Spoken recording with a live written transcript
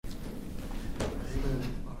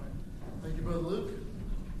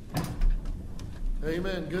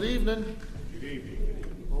Amen. Good evening. Good evening.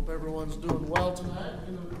 Hope everyone's doing well tonight.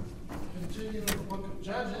 We're going to continue in the book of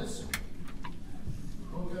Judges.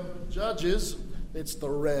 Book of Judges. It's the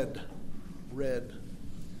red.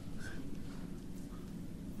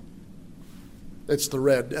 It's the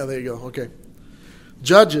red. Yeah, there you go. Okay.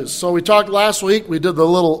 Judges. So we talked last week. We did the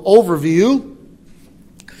little overview.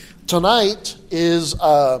 Tonight is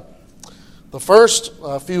the first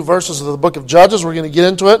few verses of the book of Judges. We're going to get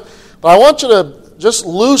into it. But I want you to just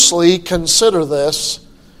loosely consider this,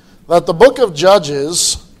 that the book of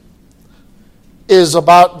Judges is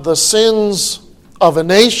about the sins of a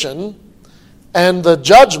nation and the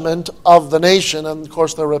judgment of the nation and, of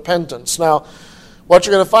course, their repentance. Now, what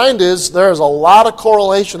you're going to find is there is a lot of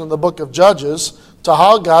correlation in the book of Judges to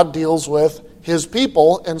how God deals with His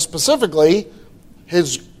people, and specifically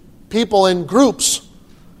His people in groups.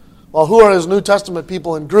 Well, who are His New Testament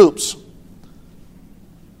people in groups?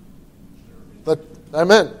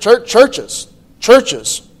 Amen. Churches.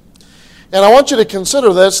 And I want you to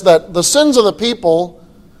consider this, that the sins of the people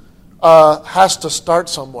has to start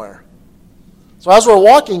somewhere. So as we're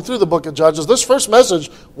walking through the book of Judges, this first message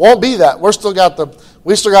won't be that. We still got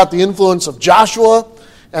the influence of Joshua,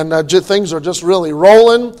 and things are just really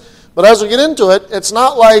rolling. But as we get into it, it's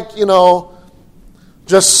not like,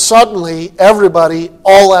 just suddenly everybody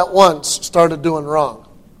all at once started doing wrong.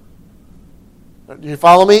 Do you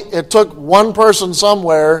follow me? It took one person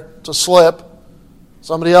somewhere to slip.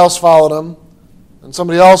 Somebody else followed him. And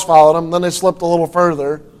somebody else followed him. Then they slipped a little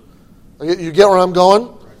further. You get where I'm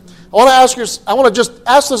going? I want to just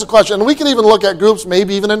ask this a question. And we can even look at groups,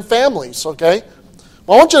 maybe even in families, okay?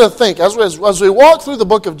 Well, I want you to think, as we walk through the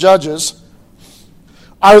book of Judges,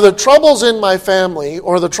 are the troubles in my family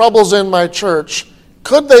or the troubles in my church,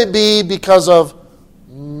 could they be because of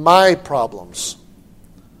my problems,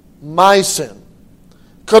 my sin?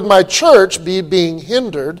 Could my church be being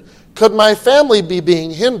hindered? Could my family be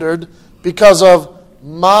being hindered because of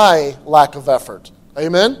my lack of effort?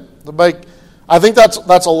 Amen? I think that's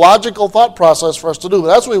a logical thought process for us to do.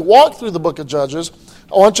 But as we walk through the book of Judges,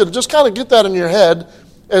 I want you to just kind of get that in your head.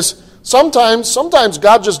 Is sometimes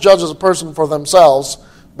God just judges a person for themselves,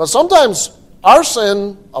 but sometimes our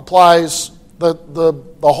sin applies, the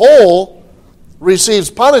whole receives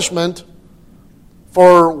punishment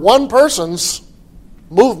for one person's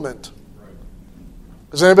movement.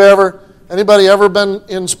 Has anybody ever been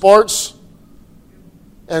in sports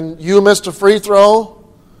and you missed a free throw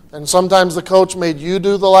and sometimes the coach made you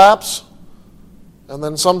do the laps and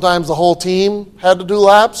then sometimes the whole team had to do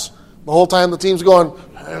laps? The whole time the team's going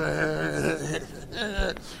and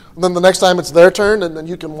then the next time it's their turn and then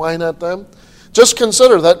you can whine at them. Just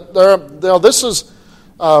consider that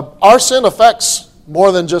our sin affects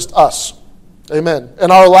more than just us. Amen.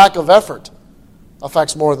 And our lack of effort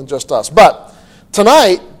affects more than just us. But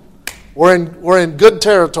tonight, we're in good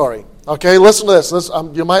territory. Okay, listen to this.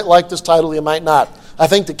 You might like this title, you might not. I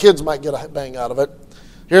think the kids might get a bang out of it.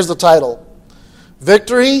 Here's the title: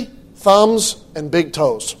 Victory, Thumbs, and Big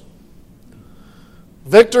Toes.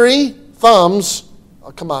 Victory, thumbs.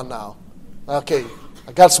 Oh, come on now. Okay,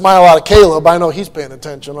 I got a smile out of Caleb. I know he's paying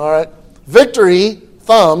attention, all right? Victory,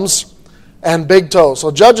 thumbs, and big toes.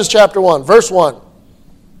 So Judges chapter 1, verse 1.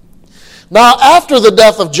 Now, after the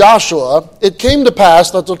death of Joshua, it came to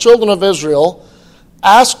pass that the children of Israel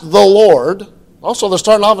asked the Lord, also they're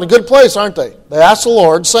starting off in a good place, aren't they? They asked the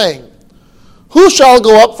Lord, saying, "Who shall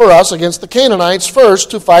go up for us against the Canaanites first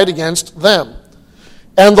to fight against them?"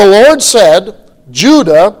 And the Lord said,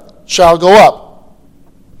 "Judah shall go up."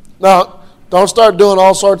 Now, don't start doing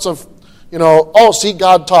all sorts of, see,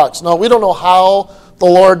 God talks. No, we don't know how the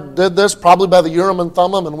Lord did this, probably by the Urim and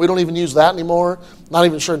Thummim, and we don't even use that anymore. Not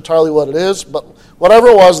even sure entirely what it is, but whatever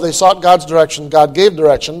it was, they sought God's direction. God gave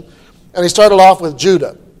direction, and He started off with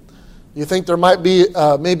Judah. You think there might be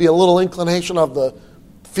maybe a little inclination of the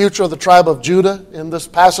future of the tribe of Judah in this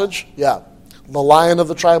passage? Yeah, the Lion of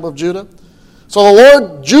the tribe of Judah. So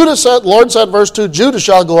the Lord said, verse 2, "Judah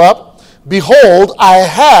shall go up. Behold, I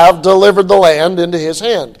have delivered the land into his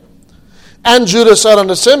hand." And Judah said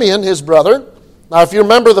unto Simeon, his brother. Now, if you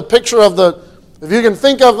remember the picture if you can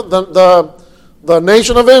think of the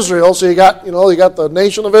nation of Israel, so you got the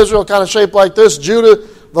nation of Israel kind of shaped like this. Judah,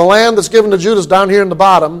 the land that's given to Judah is down here in the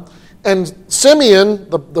bottom, and Simeon,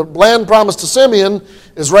 the land promised to Simeon,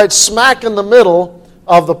 is right smack in the middle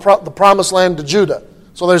of the promised land to Judah.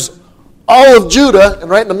 So there's all of Judah, and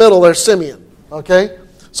right in the middle there's Simeon. Okay,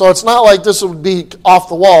 so it's not like this would be off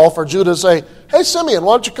the wall for Judah to say, "Hey Simeon,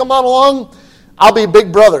 why don't you come on along? I'll be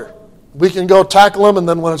big brother. We can go tackle them, and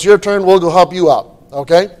then when it's your turn, we'll go help you out."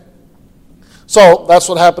 Okay? So that's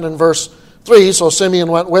what happened in verse 3. So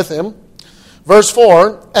Simeon went with him. Verse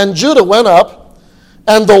 4, and Judah went up,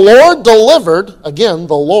 and the Lord delivered, again,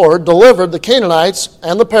 the Lord delivered the Canaanites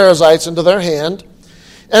and the Perizzites into their hand,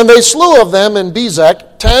 and they slew of them in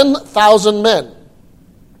Bezek 10,000 men.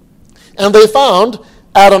 And they found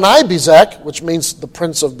Adonai-Bezek, which means the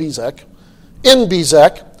prince of Bezek, in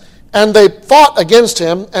Bezek, and they fought against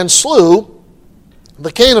him and slew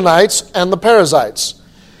the Canaanites and the Perizzites.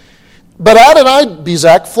 But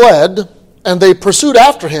Adonai-Bezek fled, and they pursued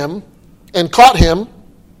after him, and caught him,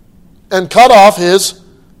 and cut off his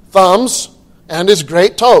thumbs and his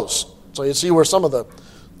great toes. So you see where some of the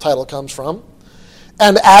title comes from.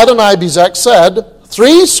 And Adonai-Bezek said,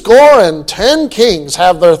 70 kings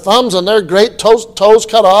have their thumbs and their great toes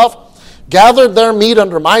cut off, gathered their meat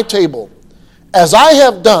under my table. As I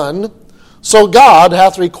have done, so God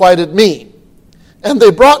hath requited me. And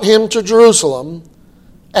they brought him to Jerusalem,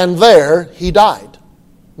 and there he died.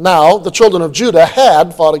 Now the children of Judah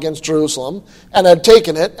had fought against Jerusalem, and had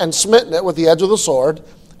taken it, and smitten it with the edge of the sword,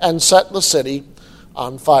 and set the city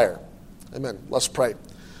on fire. Amen. Let's pray.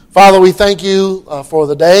 Father, we thank you for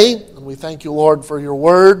the day, and we thank you, Lord, for your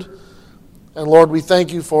word. And Lord, we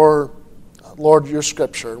thank you for, Lord, your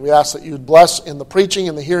scripture. We ask that you'd bless in the preaching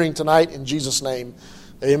and the hearing tonight in Jesus' name.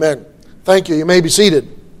 Amen. Thank you. You may be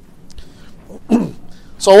seated.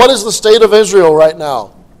 So what is the state of Israel right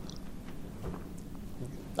now?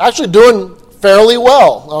 Actually doing fairly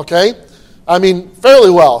well, okay? I mean, fairly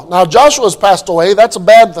well. Now, Joshua's passed away. That's a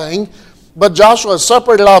bad thing. But Joshua has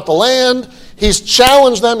separated out the land. He's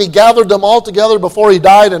challenged them. He gathered them all together before he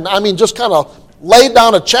died. And, just kind of laid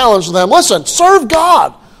down a challenge to them. Listen, serve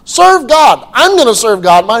God. Serve God. I'm going to serve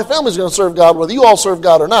God. My family's going to serve God, whether you all serve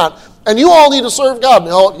God or not. And you all need to serve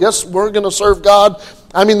God. Yes, we're going to serve God.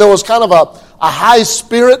 There was kind of a high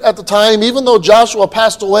spirit at the time. Even though Joshua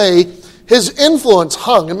passed away, his influence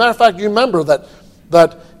hung. As a matter of fact, you remember that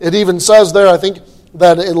it even says there, I think,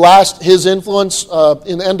 that his influence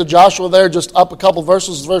in the end of Joshua there, just up a couple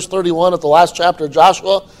verses, verse 31 at the last chapter of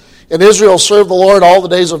Joshua. And Israel served the Lord all the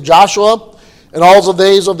days of Joshua, and all the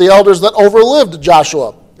days of the elders that overlived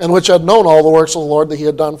Joshua, and which had known all the works of the Lord that he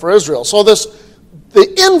had done for Israel. So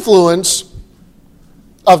the influence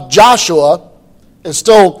of Joshua is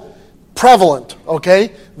still prevalent,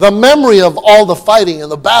 okay? The memory of all the fighting and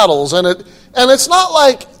the battles, and it's not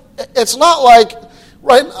like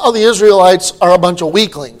right now the Israelites are a bunch of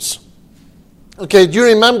weaklings. Okay, do you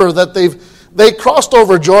remember that they crossed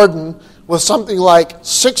over Jordan with something like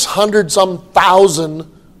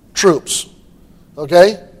 600,000 troops?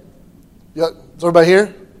 Okay? Yeah, is everybody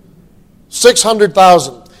here?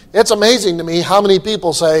 600,000. It's amazing to me how many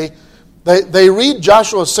people say they read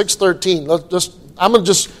Joshua 6:13. I'm going to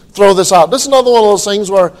just throw this out. This is another one of those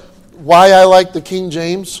things why I like the King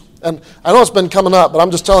James. And I know it's been coming up, but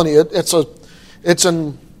I'm just telling you,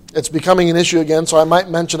 it's becoming an issue again, so I might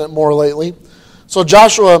mention it more lately. So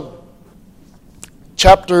Joshua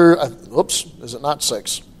chapter, is it not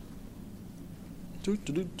 6?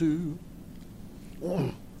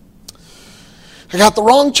 I got the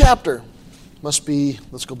wrong chapter. Must be,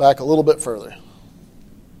 let's go back a little bit further.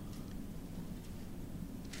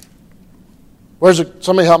 Where's it?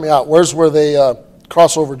 Somebody help me out. Where's where they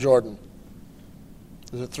cross over Jordan?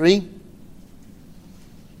 Is it 3?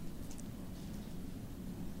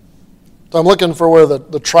 So I'm looking for where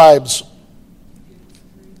the tribes.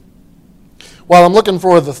 Well, I'm looking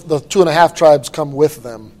for the 2.5 tribes come with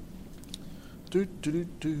them.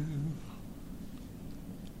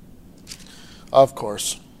 Of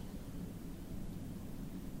course.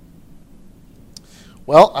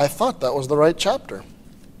 Well, I thought that was the right chapter.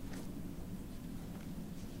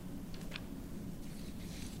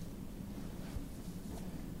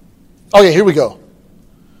 Okay, here we go.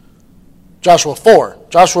 Joshua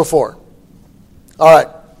 4. All right.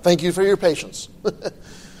 Thank you for your patience.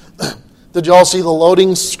 Did you all see the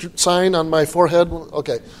loading sign on my forehead?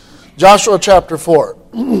 Okay. Joshua chapter 4.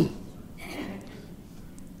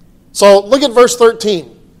 So look at verse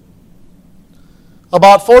 13.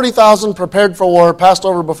 About 40,000 prepared for war passed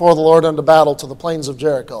over before the Lord unto battle to the plains of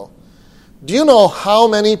Jericho. Do you know how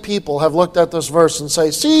many people have looked at this verse and say,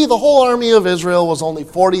 see, the whole army of Israel was only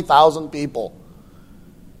 40,000 people?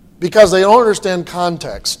 Because they don't understand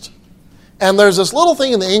context. And there's this little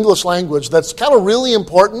thing in the English language that's kind of really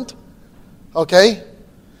important. Okay?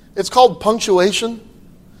 It's called punctuation.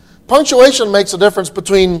 Punctuation makes a difference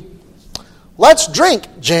between let's drink,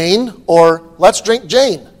 Jane, or let's drink,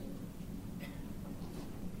 Jane.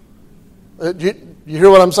 You hear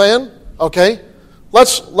what I'm saying? Okay.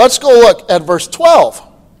 Let's go look at verse 12.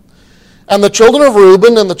 And the children of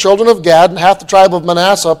Reuben and the children of Gad and half the tribe of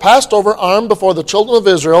Manasseh passed over armed before the children of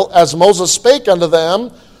Israel, as Moses spake unto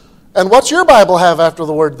them, And what's your Bible have after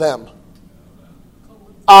the word them?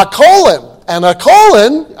 A colon. And a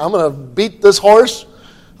colon, I'm going to beat this horse,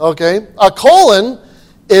 okay? A colon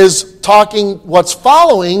is talking, what's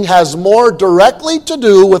following has more directly to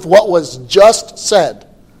do with what was just said,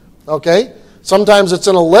 okay? Sometimes it's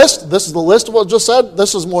in a list. This is the list of what was just said.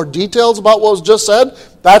 This is more details about what was just said.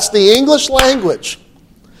 That's the English language.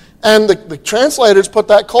 And the translators put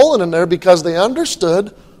that colon in there because they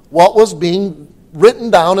understood what was being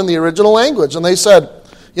written down in the original language. And they said,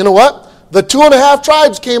 you know what? The 2.5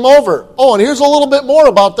 tribes came over. Oh, and here's a little bit more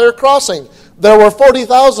about their crossing. There were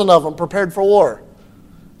 40,000 of them prepared for war.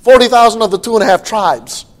 40,000 of the 2.5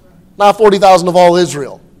 tribes. Not 40,000 of all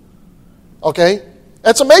Israel. Okay?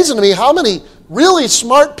 It's amazing to me how many really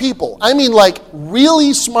smart people, I mean like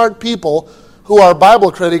really smart people who are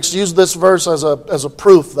Bible critics, use this verse as a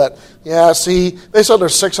proof that, yeah, see, they said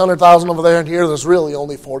there's 600,000 over there, and here there's really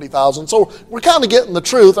only 40,000. So we're kind of getting the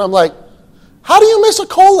truth. I'm like, how do you miss a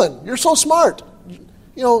colon? You're so smart.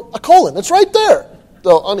 You know, a colon, it's right there.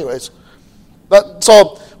 So anyways,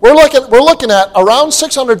 so we're looking at around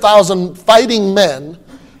 600,000 fighting men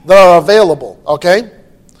that are available, okay?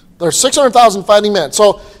 There's 600,000 fighting men.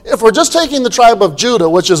 So if we're just taking the tribe of Judah,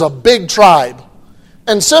 which is a big tribe,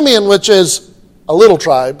 and Simeon, which is a little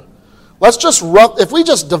tribe, if we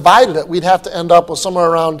just divided it, we'd have to end up with somewhere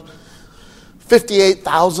around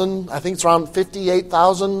 58,000. I think it's around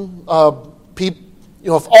 58,000 people. You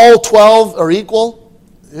know, if all 12 are equal,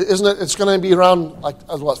 isn't it? It's going to be around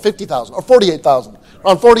 50,000 or 48,000.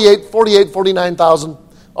 Around 49,000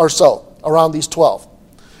 or so around these 12.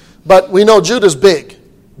 But we know Judah's big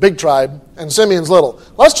tribe, and Simeon's little.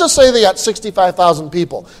 Let's just say they got 65,000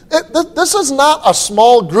 people. This is not a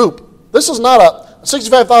small group. This is not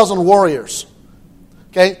 65,000 warriors.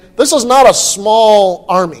 Okay? This is not a small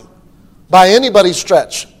army by anybody's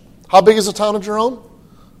stretch. How big is the town of Jerome,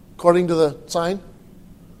 according to the sign?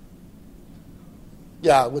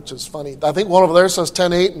 Yeah, which is funny. I think one over there says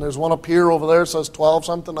 10:8, and there's one up here over there that says 12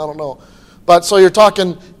 something. I don't know. But so you're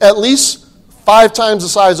talking at least 5 times the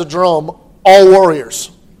size of Jerome, all warriors.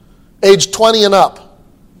 Age 20 and up.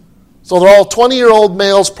 So they're all 20-year-old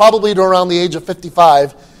males, probably to around the age of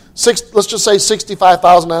 55. Let's just say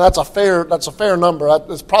 65,000, and that's a fair number.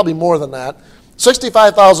 It's probably more than that.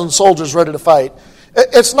 65,000 soldiers ready to fight.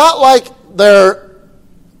 It's not like they're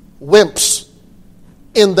wimps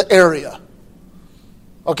in the area.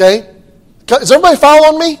 Okay? Is everybody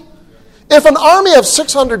following me? If an army of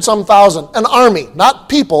 600-some thousand, an army, not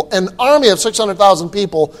people, an army of 600,000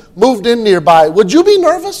 people moved in nearby, would you be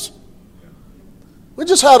nervous? We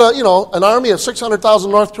just had an army of 600,000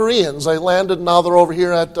 North Koreans. They landed, and now they're over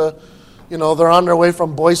here at, they're on their way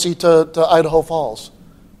from Boise to Idaho Falls.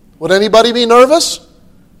 Would anybody be nervous?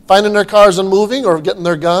 Finding their cars and moving, or getting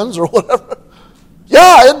their guns, or whatever?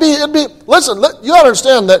 Yeah, it'd be. Listen, you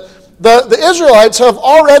understand that the Israelites have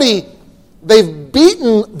they've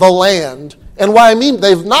beaten the land, and what I mean,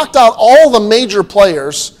 they've knocked out all the major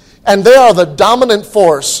players, and they are the dominant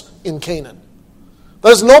force in Canaan.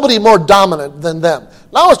 There's nobody more dominant than them.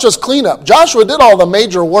 Now it's just cleanup. Joshua did all the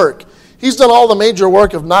major work. He's done all the major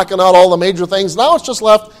work of knocking out all the major things. Now it's just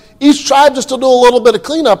left each tribe just to do a little bit of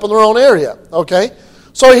cleanup in their own area. Okay?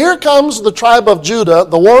 So here comes the tribe of Judah,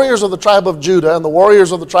 the warriors of the tribe of Judah and the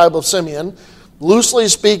warriors of the tribe of Simeon. Loosely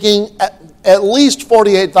speaking, at least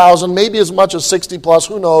 48,000, maybe as much as 60 plus,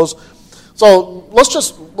 who knows. So let's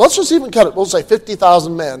just even cut it. We'll say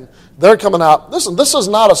 50,000 men. They're coming out. Listen, this is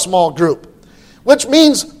not a small group. Which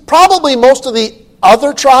means probably most of the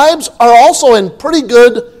other tribes are also in pretty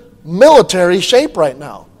good military shape right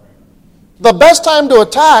now. The best time to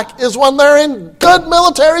attack is when they're in good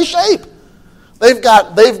military shape. They've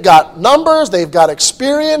got numbers, they've got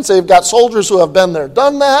experience, they've got soldiers who have been there,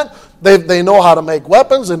 done that. They know how to make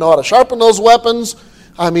weapons, they know how to sharpen those weapons.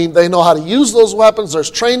 I mean, they know how to use those weapons. There's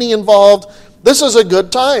training involved. This is a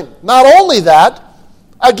good time. Not only that,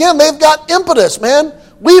 again, they've got impetus, man.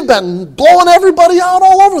 We've been blowing everybody out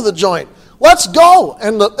all over the joint. Let's go.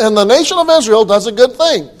 And the nation of Israel does a good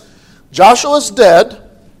thing. Joshua's dead,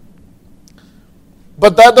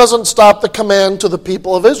 but that doesn't stop the command to the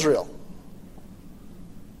people of Israel.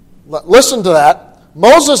 Listen to that.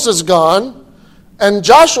 Moses is gone, and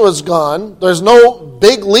Joshua's gone. There's no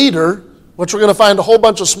big leader, which we're going to find a whole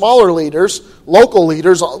bunch of smaller leaders, local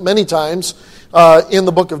leaders many times in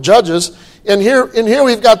the book of Judges. And here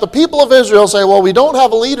we've got the people of Israel say, well, we don't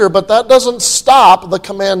have a leader, but that doesn't stop the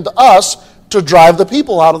command to us to drive the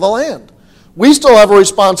people out of the land. We still have a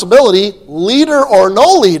responsibility, leader or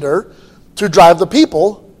no leader, to drive the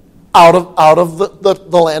people out of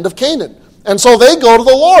the land of Canaan. And so they go to the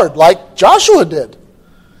Lord, like Joshua did.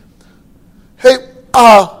 Hey,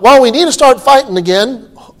 well, we need to start fighting again.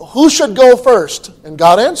 Who should go first? And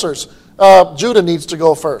God answers, Judah needs to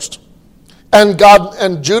go first. And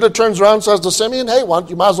Judah turns around and says to Simeon, hey,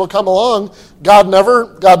 you might as well come along. God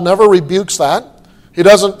never rebukes that. He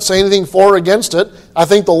doesn't say anything for or against it. I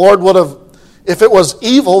think the Lord would have, if it was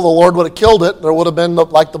evil, the Lord would have killed it. There would have been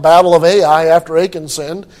like the battle of Ai after Achan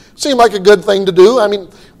sinned. Seemed like a good thing to do. And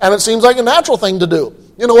it seems like a natural thing to do.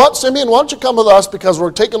 You know what, Simeon, why don't you come with us because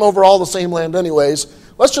we're taking over all the same land anyways.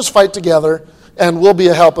 Let's just fight together and we'll be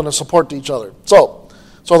a help and a support to each other. So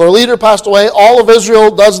their leader passed away. All of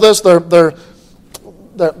Israel does this.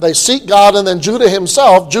 They seek God, and then Judah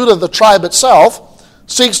himself, Judah the tribe itself,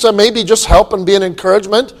 seeks to maybe just help and be an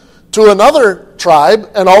encouragement to another tribe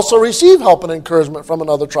and also receive help and encouragement from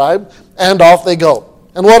another tribe, and off they go.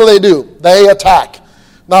 And what do? They attack.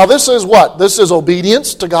 Now this is what? This is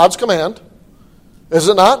obedience to God's command. Is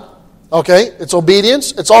it not? Okay, it's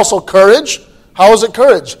obedience. It's also courage. How is it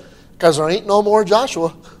courage? Because there ain't no more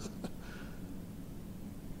Joshua.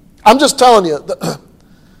 I'm just telling you,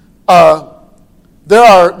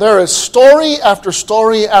 there is story after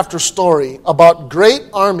story after story about great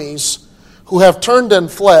armies who have turned and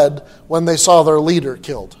fled when they saw their leader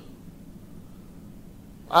killed.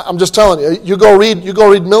 I'm just telling you. You go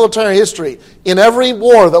read military history. In every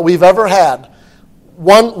war that we've ever had,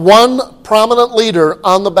 one prominent leader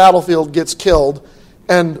on the battlefield gets killed,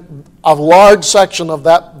 and a large section of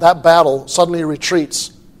that battle suddenly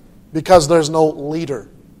retreats because there's no leader.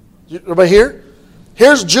 Everybody here?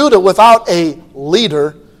 Here's Judah without a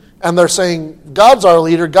leader, and they're saying, God's our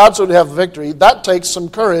leader, God's going to have victory. That takes some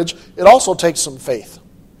courage. It also takes some faith.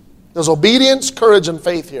 There's obedience, courage, and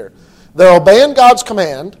faith here. They're obeying God's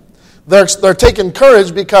command. They're taking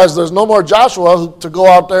courage because there's no more Joshua to go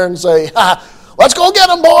out there and say, let's go get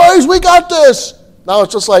them, boys, we got this. Now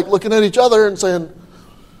it's just like looking at each other and saying,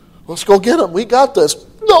 let's go get them, we got this.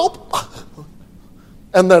 Nope.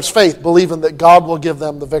 And there's faith, believing that God will give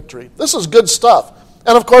them the victory. This is good stuff.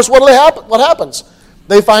 And of course, what happens?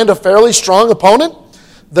 They find a fairly strong opponent.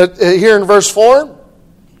 That here in verse 4,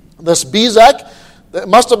 this Bezek, it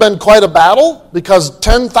must have been quite a battle because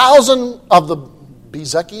 10,000 of the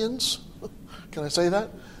Bezekians, can I say that?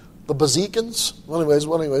 The Bezekans? Well,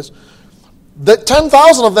 anyways, that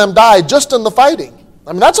 10,000 of them died just in the fighting.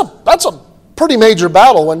 I mean, that's a pretty major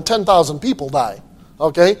battle when 10,000 people die.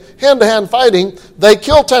 Okay, hand-to-hand fighting, they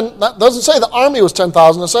killed 10, that doesn't say the army was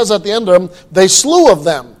 10,000, it says at the end of them, they slew of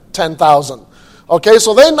them 10,000. Okay,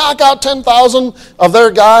 so they knock out 10,000 of their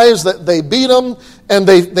guys, that they beat them, and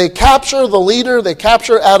they capture the leader, they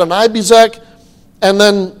capture Adonai-Bezek,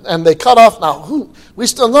 and they cut off. Now, we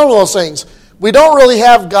still know those things. We don't really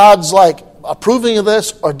have God's like approving of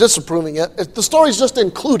this or disapproving it. The story's just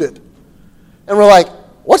included. And we're like,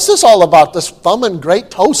 what's this all about, this thumb and great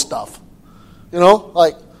toe stuff? You know,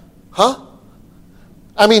 like, huh?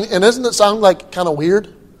 I mean, and doesn't it sound like kind of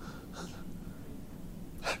weird?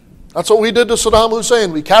 That's what we did to Saddam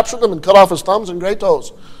Hussein. We captured him and cut off his thumbs and great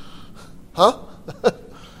toes. Huh?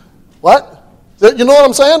 What? You know what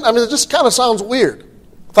I'm saying? I mean, it just kind of sounds weird.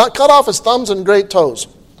 Cut off his thumbs and great toes.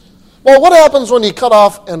 Well, what happens when you cut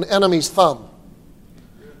off an enemy's thumb?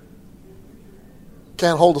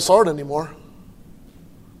 Can't hold a sword anymore.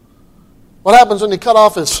 What happens when you cut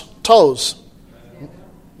off his toes?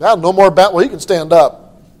 Yeah, no more well, you can stand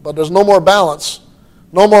up, but there's no more balance.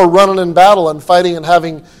 No more running in battle and fighting and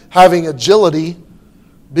having agility,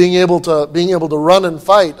 being able to run and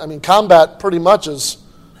fight. I mean, combat pretty much is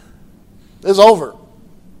over.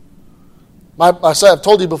 I've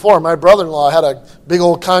told you before, my brother-in-law had a big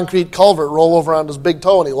old concrete culvert roll over on his big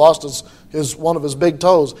toe, and he lost one of his big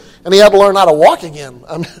toes, and he had to learn how to walk again.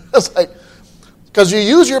 I mean, it's like, because you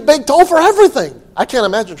use your big toe for everything. I can't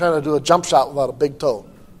imagine trying to do a jump shot without a big toe.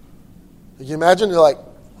 Can you imagine? You're like,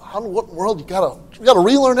 what in the world? You gotta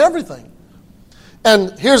relearn everything.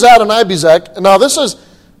 And here's Adonai-Bezek. And now this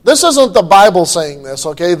isn't the Bible saying this,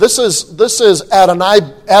 okay? This is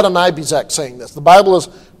Adonai-Bezek saying this. The Bible is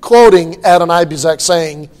quoting Adonai-Bezek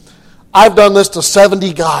saying, I've done this to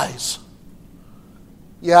 70 guys.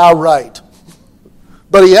 Yeah, right.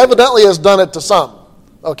 But he evidently has done it to some,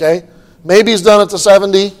 okay? Maybe he's done it to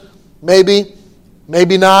 70, maybe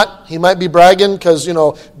not. He might be bragging because,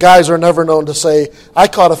 guys are never known to say, I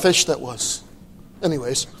caught a fish that was.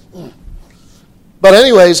 Anyways. But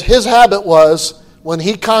anyways, his habit was, when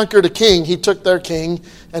he conquered a king, he took their king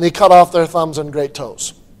and he cut off their thumbs and great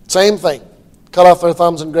toes. Same thing. Cut off their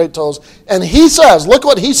thumbs and great toes. And he says, look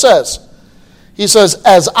what he says. He says,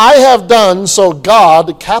 as I have done, so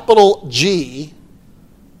God, capital G,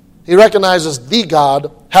 he recognizes the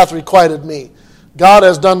God, hath requited me. God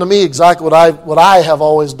has done to me exactly what I have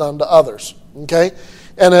always done to others. Okay?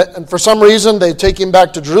 And for some reason, they take him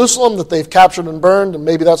back to Jerusalem that they've captured and burned, and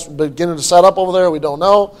maybe that's beginning to set up over there. We don't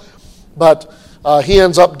know. But he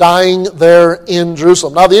ends up dying there in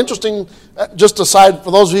Jerusalem. Now, the interesting, just aside,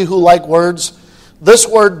 for those of you who like words, this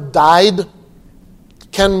word died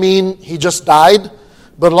can mean he just died,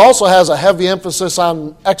 but it also has a heavy emphasis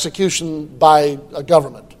on execution by a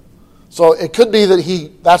government. So it could be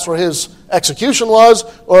that that's where his execution was,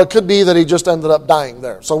 or it could be that he just ended up dying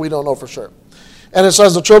there. So we don't know for sure. And it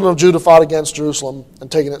says the children of Judah fought against Jerusalem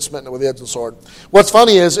and taking it, smitten it with the edge of the sword. What's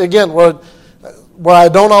funny is, again, where I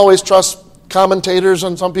don't always trust commentators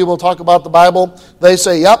and some people talk about the Bible, they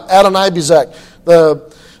say, yep, Adonai-Bezek.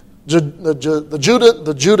 The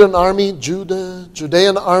Judean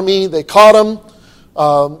army, they caught him.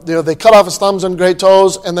 They cut off his thumbs and great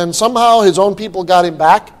toes, and then somehow his own people got him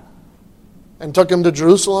back and took him to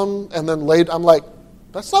Jerusalem, and then I'm like,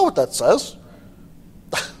 that's not what that says.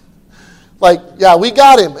 Like, yeah, we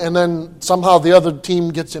got him, and then somehow the other team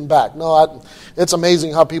gets him back. No, it's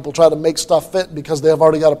amazing how people try to make stuff fit because they have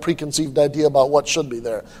already got a preconceived idea about what should be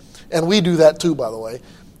there. And we do that too, by the way.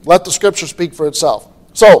 Let the Scripture speak for itself.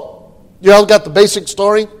 So, you all got the basic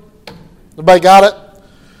story? Everybody got it?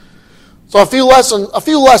 So a few lessons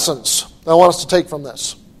that I want us to take from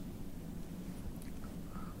this.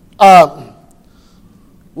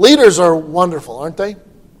 Leaders are wonderful, aren't they?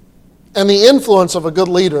 And the influence of a good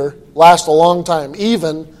leader lasts a long time,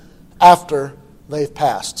 even after they've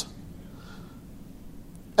passed.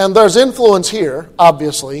 And there's influence here,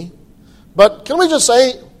 obviously. But can we just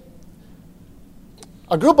say,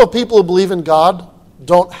 a group of people who believe in God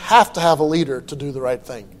don't have to have a leader to do the right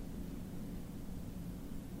thing.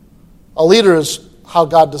 A leader is how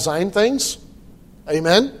God designed things.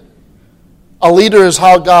 Amen? A leader is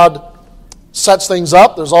how God sets things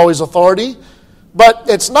up. There's always authority. But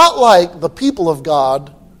it's not like the people of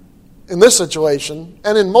God in this situation,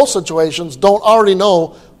 and in most situations, don't already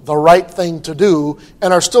know the right thing to do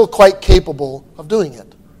and are still quite capable of doing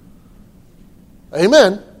it.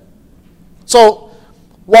 Amen? So,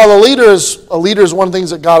 while a leader is one of the things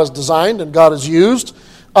that God has designed and God has used,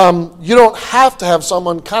 you don't have to have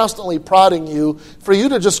someone constantly prodding you for you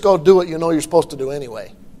to just go do what you know you're supposed to do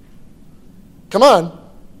anyway. Come on.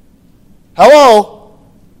 Hello.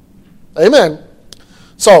 Amen.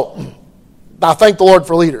 So, now thank the Lord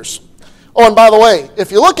for leaders. Oh, and by the way,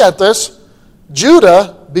 if you look at this,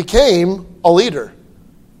 Judah became a leader.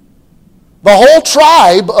 The whole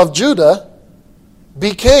tribe of Judah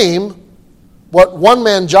became what one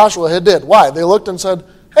man Joshua had did. Why? They looked and said,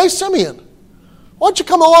 hey, Simeon, why don't you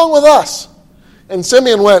come along with us? And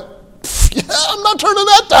Simeon went, yeah, I'm not turning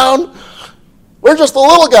that down. We're just a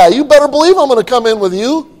little guy. You better believe I'm going to come in with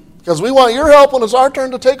you because we want your help when it's our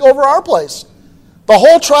turn to take over our place. The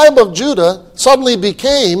whole tribe of Judah suddenly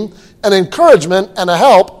became an encouragement and a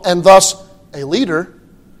help and thus a leader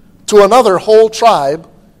to another whole tribe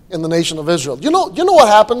in the nation of Israel. You know what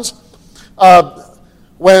happens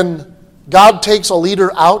when God takes a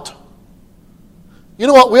leader out? You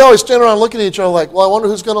know what? We always stand around looking at each other like, well, I wonder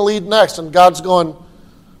who's going to lead next. And God's going,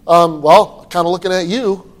 well, kind of looking at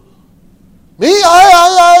you. Me?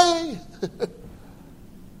 I.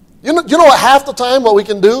 You know what half the time what we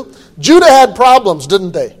can do? Judah had problems,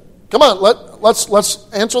 didn't they? Come on,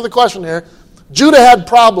 let's answer the question here. Judah had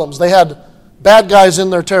problems. They had bad guys in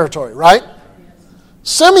their territory, right?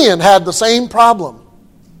 Simeon had the same problem.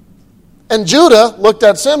 And Judah looked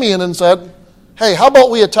at Simeon and said, hey, how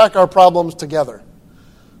about we attack our problems together?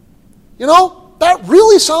 You know, that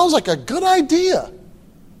really sounds like a good idea.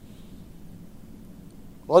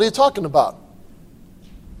 What are you talking about?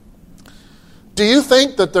 Do you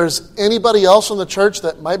think that there's anybody else in the church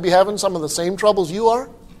that might be having some of the same troubles you are?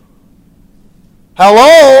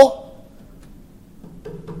 Hello?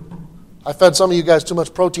 I fed some of you guys too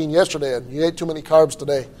much protein yesterday and you ate too many carbs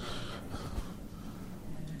today.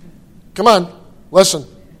 Come on, listen.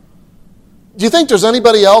 Do you think there's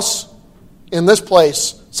anybody else in this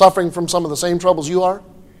place suffering from some of the same troubles you are?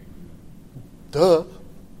 Duh.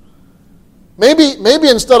 Maybe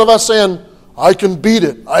instead of us saying, I can beat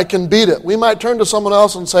it, we might turn to someone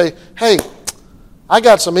else and say, hey, I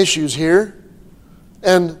got some issues here.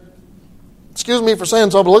 And, excuse me for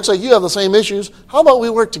saying so, but it looks like you have the same issues. How about we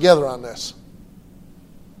work together on this?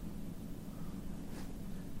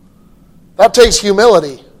 That takes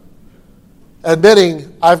humility.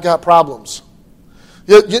 Admitting I've got problems.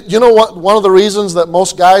 You know what? One of the reasons that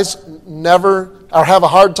most guys never or have a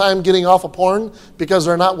hard time getting off of porn because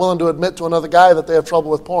they're not willing to admit to another guy that they have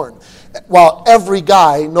trouble with porn. While every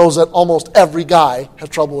guy knows that almost every guy has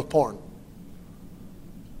trouble with porn.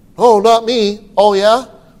 Oh, not me. Oh, yeah?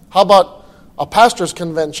 How about a pastor's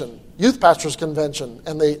convention? youth pastors convention,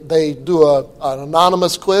 and they do an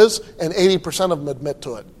anonymous quiz, and 80% of them admit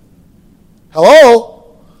to it.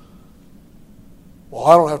 Hello? Well,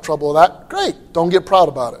 I don't have trouble with that. Great. Don't get proud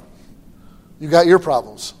about it. You got your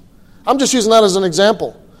problems. I'm just using that as an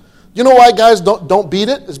example. You know why guys don't beat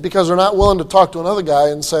it? It's because they're not willing to talk to another guy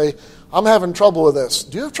and say, I'm having trouble with this.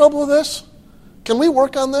 Do you have trouble with this? Can we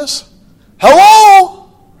work on this?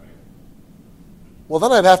 Hello? Well,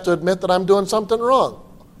 then I'd have to admit that I'm doing something wrong.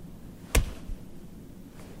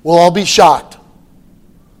 We'll all be shocked.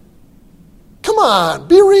 Come on,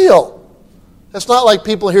 be real. It's not like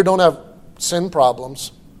people here don't have sin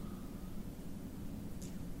problems.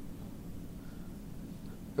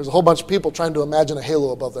 There's a whole bunch of people trying to imagine a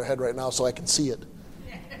halo above their head right now so I can see it.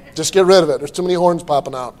 Just get rid of it. There's too many horns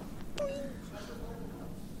popping out.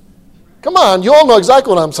 Come on, you all know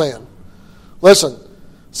exactly what I'm saying. Listen,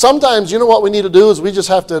 sometimes you know what we need to do is we just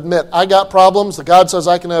have to admit, I got problems, the God says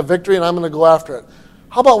I can have victory, and I'm going to go after it.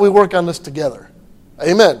 How about we work on this together?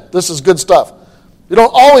 Amen. This is good stuff. You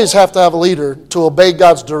don't always have to have a leader to obey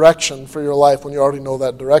God's direction for your life when you already know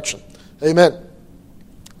that direction. Amen.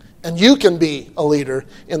 And you can be a leader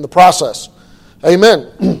in the process.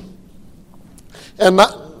 Amen. And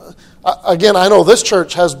again, I know this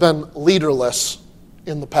church has been leaderless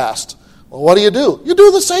in the past. Well, what do? You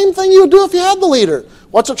do the same thing you would do if you had the leader.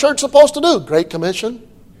 What's a church supposed to do? Great Commission.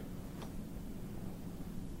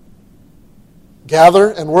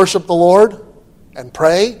 Gather and worship the Lord and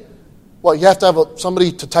pray. Well, you have to have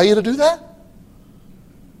somebody to tell you to do that?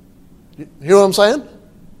 You hear what I'm saying?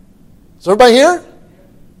 Is everybody here?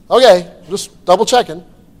 Okay, just double checking.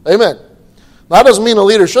 Amen. That doesn't mean a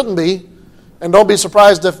leader shouldn't be. And don't be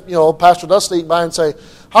surprised if, pastor does sneak by and say,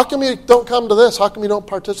 how come you don't come to this? How come you don't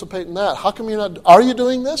participate in that? How come you're not, are you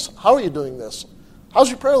doing this? How are you doing this? How's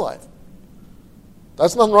your prayer life?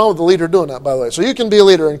 That's nothing wrong with the leader doing that, by the way. So you can be a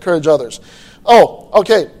leader and encourage others. Oh,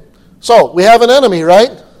 okay. So we have an enemy,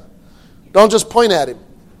 right? Don't just point at him.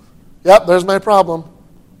 Yep, there's my problem.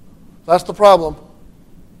 That's the problem.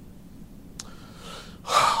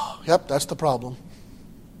 Yep, that's the problem.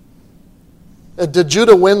 Did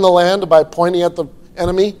Judah win the land by pointing at the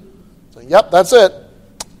enemy? Saying, yep, that's it.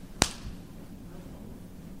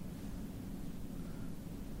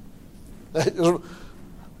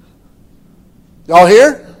 Y'all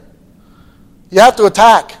here? You have to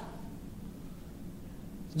attack.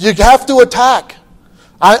 You have to attack.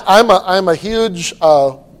 I'm a huge,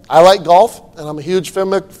 I like golf, and I'm a huge Phil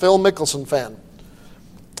Mickelson fan.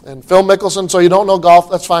 And Phil Mickelson, so you don't know golf,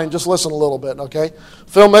 that's fine, just listen a little bit, okay?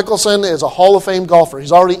 Phil Mickelson is a Hall of Fame golfer.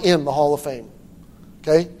 He's already in the Hall of Fame,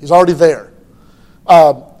 okay? He's already there.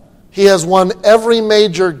 He has won every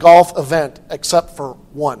major golf event except for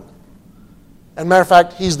one. And matter of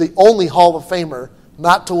fact, he's the only Hall of Famer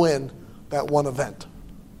not to win that one event.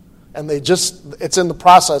 And it's in the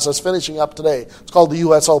process, it's finishing up today. It's called the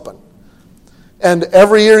U.S. Open. And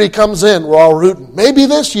every year he comes in, we're all rooting. Maybe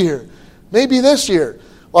this year.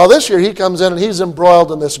 Well, this year he comes in and he's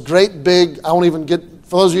embroiled in this great big, I won't even get,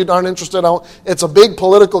 for those of you that aren't interested, it's a big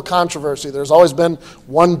political controversy. There's always been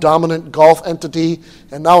one dominant golf entity,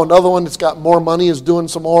 and now another one that's got more money is doing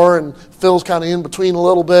some more, and Phil's kind of in between a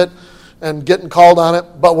little bit and getting called on it.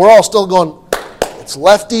 But we're all still going, it's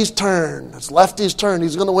Lefty's turn. It's Lefty's turn.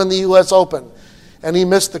 He's going to win the U.S. Open. And he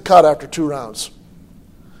missed the cut after 2 rounds.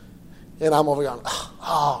 And I'm over going,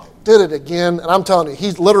 did it again. And I'm telling you,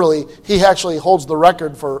 he actually holds the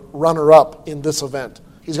record for runner-up in this event.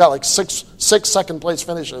 He's got like six second-place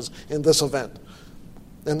finishes in this event,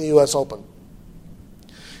 in the U.S. Open.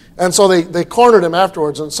 And so they cornered him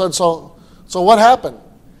afterwards and said, so what happened?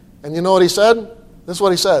 And you know what he said? This is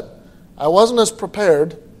what he said. I wasn't as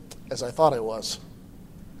prepared as I thought I was.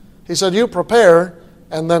 He said, you prepare,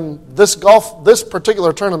 and then this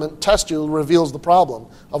particular tournament test you reveals the problem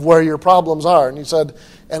of where your problems are. And he said,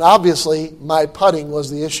 and obviously my putting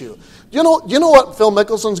was the issue. You know what Phil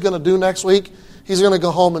Mickelson's going to do next week? He's going to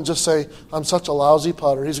go home and just say, I'm such a lousy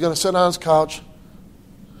putter. He's going to sit on his couch.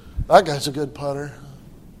 That guy's a good putter.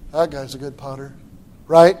 That guy's a good putter.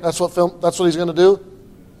 Right? That's what he's going to do?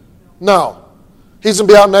 No. He's going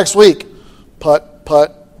to be out next week. Putt,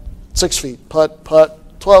 putt, 6 feet. Putt, putt,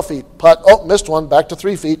 12 feet. Putt. Oh, missed one. Back to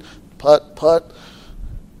 3 feet. Putt, putt.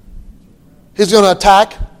 He's going to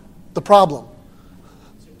attack the problem.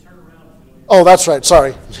 Oh, that's right.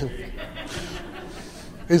 Sorry.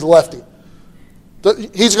 He's a lefty.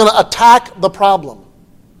 He's going to attack the problem.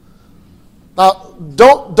 Now,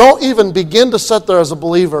 don't even begin to sit there as a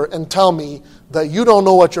believer and tell me that you don't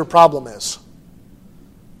know what your problem is.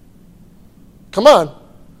 Come on.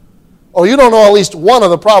 Or you don't know at least one of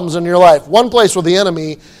the problems in your life. One place where the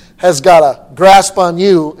enemy has got a grasp on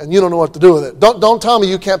you and you don't know what to do with it. Don't tell me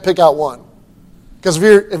you can't pick out one. Because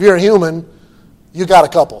if you're a human, you got a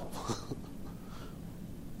couple.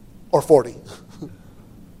 Or 40.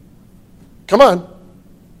 Come on.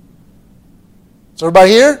 Is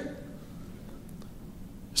everybody here?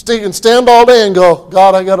 You can stand all day and go,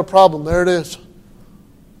 God, I got a problem. There it is.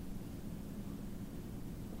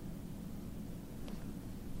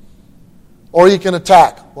 Or you can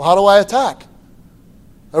attack. Well, how do I attack?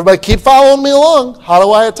 Everybody keep following me along. How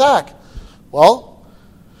do I attack? Well,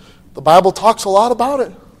 the Bible talks a lot about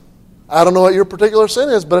it. I don't know what your particular sin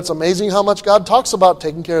is, but it's amazing how much God talks about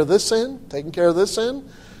taking care of this sin, taking care of this sin.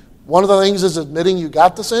 One of the things is admitting you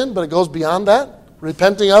got the sin, but it goes beyond that.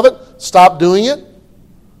 Repenting of it, stop doing it.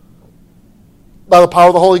 By the power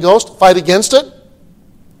of the Holy Ghost, fight against it.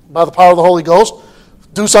 By the power of the Holy Ghost,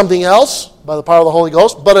 do something else. By the power of the Holy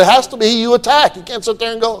Ghost. But it has to be you attack. You can't sit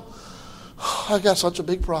there and go, oh, I got such a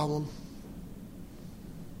big problem.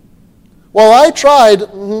 Well, I tried.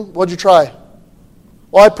 What'd you try?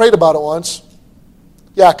 Well, I prayed about it once.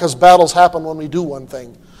 Yeah, because battles happen when we do one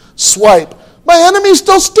thing. Swipe. My enemy's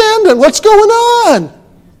still standing. What's going on?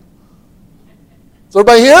 Is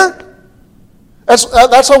everybody here?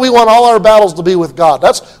 That's how we want all our battles to be with God.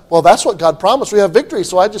 That's what God promised. We have victory,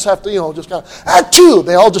 so I just have to, just kind of, achoo!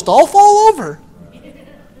 They all fall over.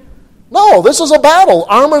 No, this is a battle.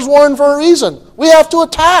 Armor's worn for a reason. We have to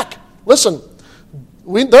attack. Listen,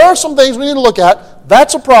 there are some things we need to look at.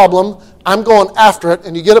 That's a problem. I'm going after it,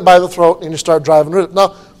 and you get it by the throat, and you start driving it.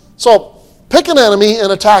 Now, so pick an enemy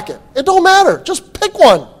and attack it. It don't matter. Just pick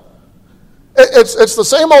one. It's the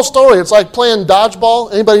same old story. It's like playing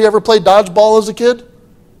dodgeball. Anybody ever played dodgeball as a kid?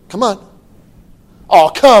 Come on.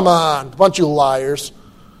 Oh, come on. Bunch of liars.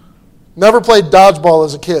 Never played dodgeball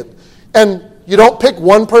as a kid. And you don't pick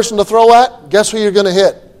one person to throw at, guess who you're going to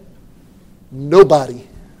hit? Nobody.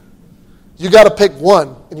 You got to pick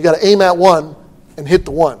one, and you got to aim at one and hit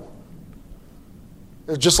the one.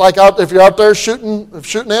 It's just like if you're out there shooting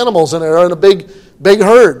animals and they're in a big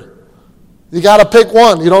herd. You got to pick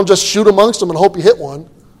one. You don't just shoot amongst them and hope you hit one.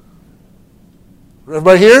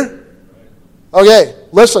 Everybody here? Okay,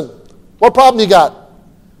 listen. What problem you got?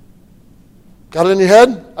 Got it in your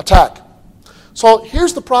head? Attack. So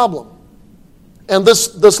here's the problem. And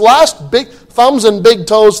this last big thumbs and big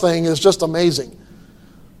toes thing is just amazing.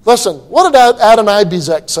 Listen, what did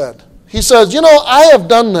Adonai-Bezek said? He says, I have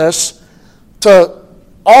done this to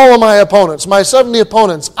all of my opponents, my 70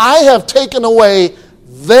 opponents. I have taken away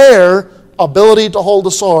their ability to hold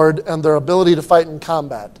a sword and their ability to fight in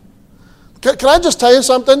combat. Can I just tell you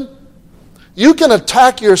something? You can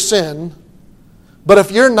attack your sin, but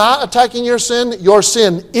if you're not attacking your sin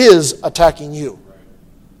is attacking you.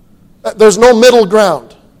 There's no middle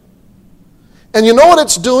ground. And you know what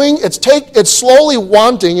it's doing? It's slowly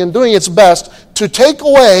wanting and doing its best to take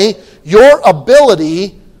away your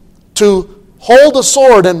ability to hold a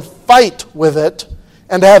sword and fight with it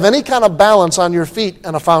and to have any kind of balance on your feet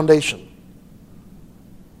and a foundation.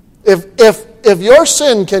 If your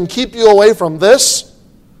sin can keep you away from this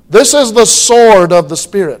is the sword of the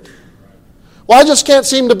Spirit. Well, I just can't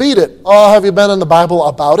seem to beat it. Oh, have you been in the Bible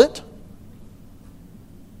about it?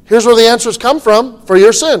 Here's where the answers come from for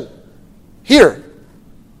your sin. Here.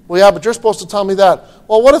 Well, yeah, but you're supposed to tell me that.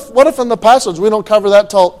 Well, what if in the passage we don't cover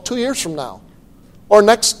that till 2 years from now?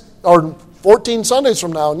 Or 14 Sundays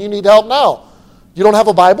from now, and you need help now? You don't have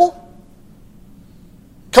a Bible?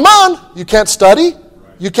 Come on. You can't study?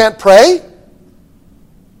 You can't pray?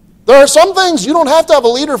 There are some things you don't have to have a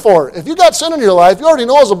leader for. If you got sin in your life, you already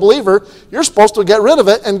know as a believer, you're supposed to get rid of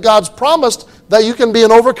it, and God's promised that you can be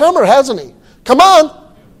an overcomer, hasn't He? Come on.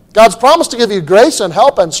 God's promised to give you grace and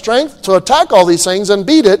help and strength to attack all these things and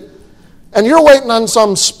beat it, and you're waiting on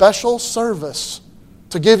some special service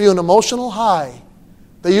to give you an emotional high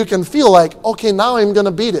that you can feel like, okay, now I'm going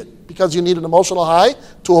to beat it because you need an emotional high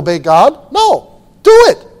to obey God? No. Do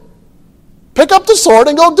it. Pick up the sword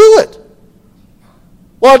and go do it.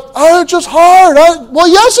 Well, it's just hard. Well,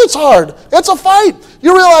 yes, it's hard. It's a fight.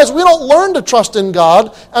 You realize we don't learn to trust in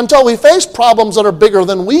God until we face problems that are bigger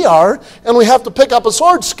than we are, and we have to pick up a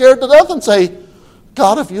sword scared to death and say,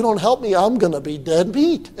 God, if you don't help me, I'm going to be dead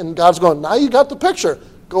meat. And God's going, now you got the picture.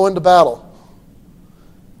 Go into battle.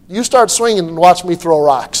 You start swinging and watch me throw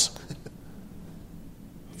rocks.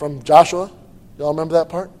 From Joshua. Y'all remember that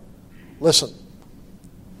part? Listen.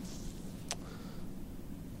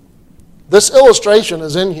 This illustration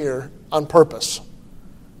is in here on purpose.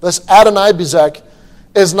 This Adonai-Bezek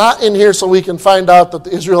is not in here so we can find out that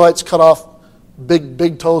the Israelites cut off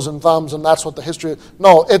big toes and thumbs and that's what the history is.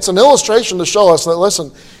 No, it's an illustration to show us that,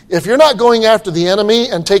 listen, if you're not going after the enemy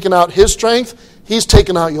and taking out his strength, He's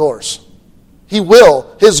taken out yours. He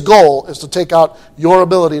will. His goal is to take out your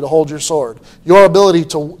ability to hold your sword, your ability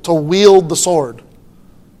to wield the sword.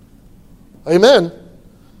 Amen. You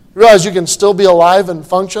realize you can still be alive and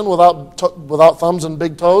function without thumbs and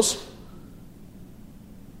big toes?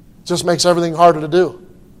 It just makes everything harder to do.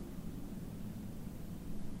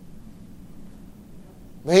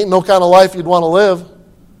 There ain't no kind of life you'd want to live.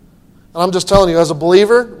 And I'm just telling you, as a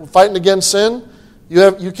believer, fighting against sin,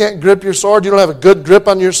 you can't grip your sword. You don't have a good grip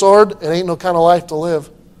on your sword. It ain't no kind of life to live.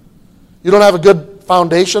 You don't have a good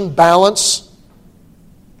foundation, balance.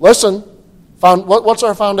 Listen, what's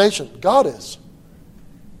our foundation? God is.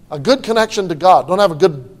 A good connection to God. Don't have a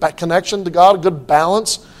good connection to God, a good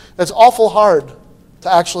balance. It's awful hard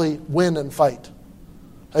to actually win and fight.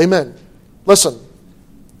 Amen. Listen,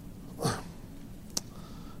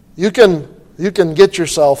 you can get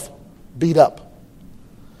yourself beat up.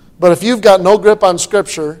 But if you've got no grip on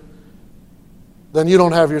Scripture, then you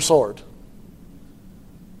don't have your sword.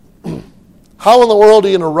 How in the world are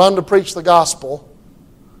you going to run to preach the gospel?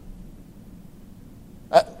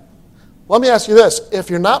 Let me ask you this.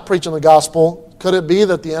 If you're not preaching the gospel, could it be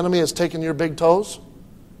that the enemy has taken your big toes?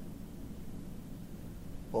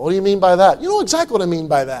 Well, what do you mean by that? You know exactly what I mean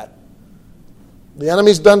by that. The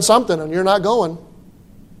enemy's done something and you're not going.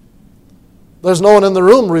 There's no one in the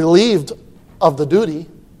room relieved of the duty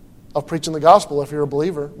of preaching the gospel if you're a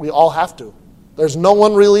believer. We all have to. There's no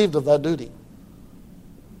one relieved of that duty.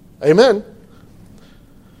 Amen.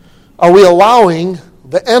 Are we allowing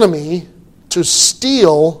the enemy to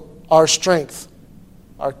steal our strength,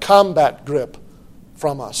 our combat grip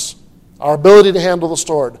from us? Our ability to handle the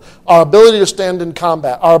sword, our ability to stand in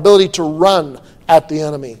combat, our ability to run at the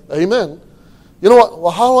enemy. Amen. You know what?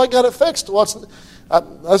 Well, how do I get it fixed? Well,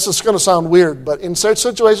 this is going to sound weird, but in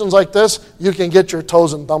situations like this, you can get your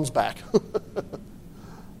toes and thumbs back.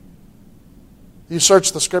 You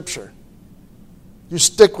search the Scripture. You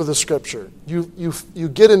stick with the Scripture. You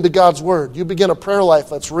get into God's Word. You begin a prayer life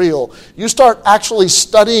that's real. You start actually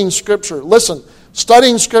studying Scripture. Listen,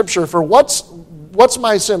 studying Scripture for what's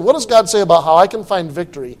my sin? What does God say about how I can find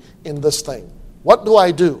victory in this thing? What do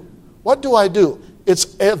I do? What do I do? It's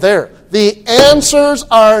there. The answers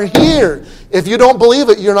are here. If you don't believe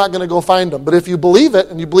it, you're not going to go find them. But if you believe it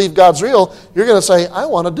and you believe God's real, you're going to say, I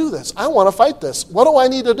want to do this. I want to fight this. What do I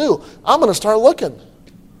need to do? I'm going to start looking.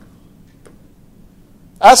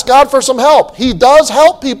 Ask God for some help. He does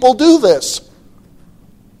help people do this.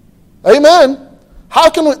 Amen. How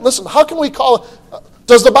can we call it?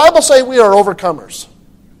 Does the Bible say we are overcomers?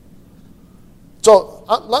 So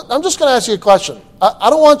I'm just going to ask you a question.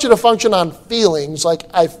 I don't want you to function on feelings like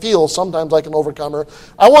I feel sometimes like an overcomer.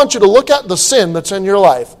 I want you to look at the sin that's in your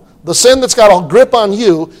life, the sin that's got a grip on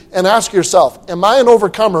you, and ask yourself, am I an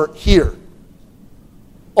overcomer here?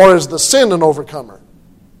 Or is the sin an overcomer?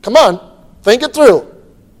 Come on, think it through.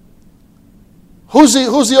 Who's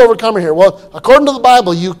the overcomer here? Well, according to the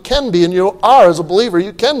Bible, you can be, and you are as a believer,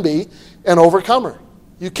 you can be an overcomer.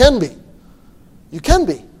 You can be. You can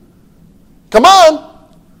be. Come on.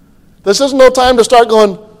 This isn't no time to start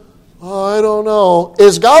going, oh, I don't know.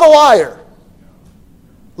 Is God a liar?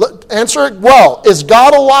 Answer it well. Is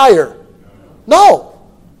God a liar? No.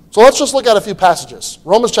 So let's just look at a few passages.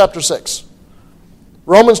 Romans chapter 6.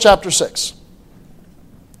 Romans chapter 6.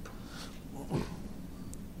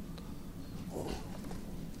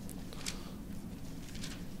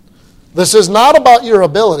 This is not about your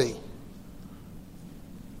ability.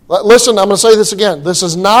 Listen, I'm going to say this again. This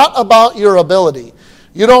is not about your ability.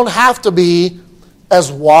 You don't have to be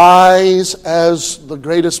as wise as the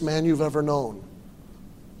greatest man you've ever known.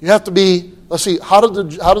 You have to be, let's see, how did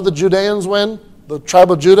the Judeans win? The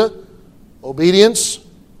tribe of Judah? Obedience,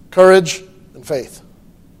 courage, and faith.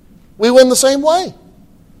 We win the same way.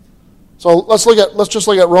 So let's just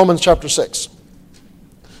look at Romans chapter 6.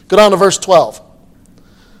 Go down to verse 12.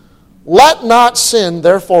 Let not sin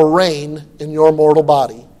therefore reign in your mortal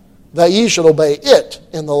body, that ye should obey it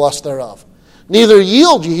in the lust thereof. Neither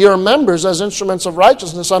yield ye your members as instruments of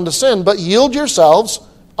righteousness unto sin, but yield yourselves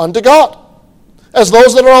unto God, as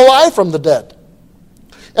those that are alive from the dead.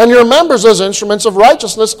 And your members as instruments of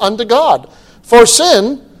righteousness unto God. For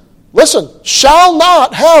sin, listen, shall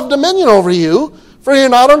not have dominion over you, for you're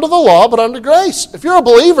not under the law, but under grace. If you're a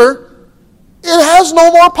believer, it has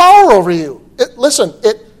no more power over you. It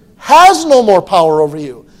has no more power over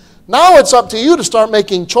you. Now it's up to you to start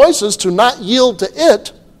making choices to not yield to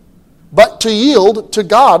it, but to yield to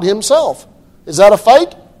God Himself. Is that a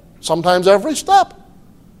fight? Sometimes every step.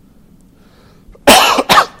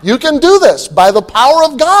 You can do this by the power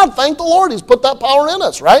of God. Thank the Lord. He's put that power in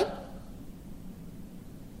us, right?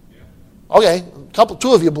 Okay,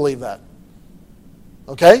 two of you believe that.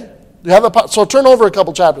 Okay? You have so turn over a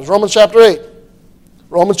couple chapters. Romans chapter 8.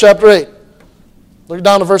 Romans chapter 8. Look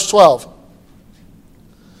down to verse 12.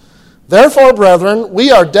 Therefore, brethren,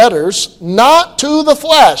 we are debtors, not to the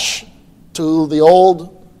flesh, to the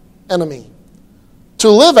old enemy, to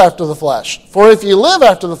live after the flesh. For if ye live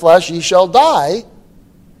after the flesh, ye shall die.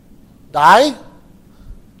 Die?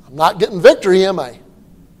 I'm not getting victory, am I?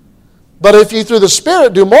 But if ye through the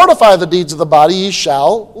Spirit do mortify the deeds of the body, ye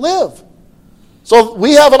shall live. So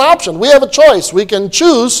we have an option. We have a choice. We can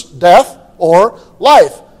choose death or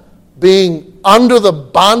life. Being under the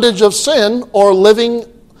bondage of sin or living.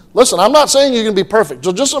 Listen, I'm not saying you're going to be perfect.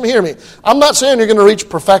 So just hear me. I'm not saying you're going to reach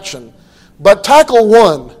perfection. But tackle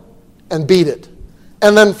one and beat it.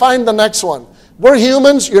 And then find the next one. We're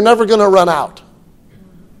humans. You're never going to run out.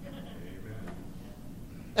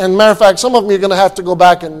 And matter of fact, some of them you're going to have to go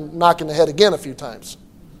back and knock in the head again a few times.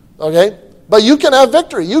 Okay? But you can have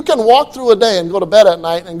victory. You can walk through a day and go to bed at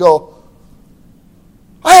night and go,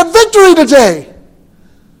 I had victory today.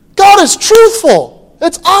 God is truthful.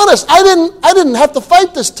 It's honest. I didn't have to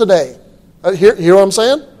fight this today. Hear what I'm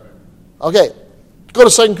saying? Okay. Go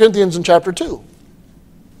to 2 Corinthians in chapter 2.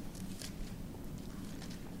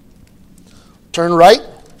 Turn right.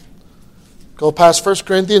 Go past 1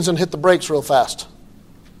 Corinthians and hit the brakes real fast.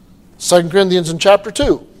 2 Corinthians in chapter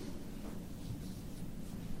 2.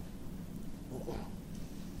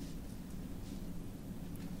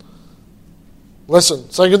 Listen,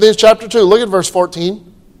 2 Corinthians chapter 2, look at verse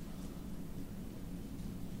 14.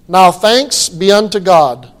 Now thanks be unto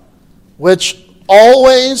God, which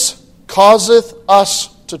always causeth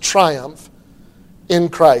us to triumph in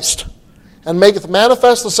Christ, and maketh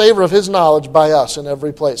manifest the savor of his knowledge by us in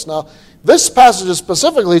every place. Now, this passage is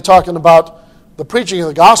specifically talking about the preaching of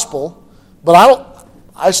the gospel, but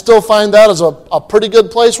I still find that as a pretty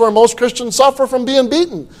good place where most Christians suffer from being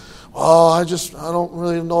beaten. Oh, I don't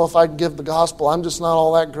really know if I can give the gospel. I'm just not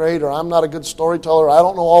all that great, or I'm not a good storyteller. I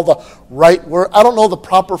don't know all the right word. I don't know the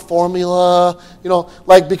proper formula.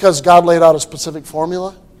 Like because God laid out a specific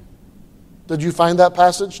formula. Did you find that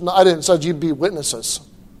passage? No, I didn't. It said you'd be witnesses.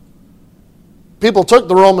 People took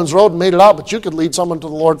the Romans road and made it out, but you could lead someone to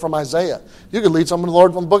the Lord from Isaiah. You could lead someone to the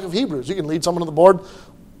Lord from the book of Hebrews. You can lead someone to the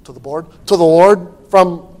Lord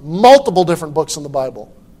from multiple different books in the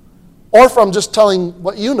Bible. Or from just telling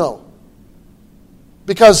what you know.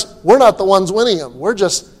 Because we're not the ones winning them. We're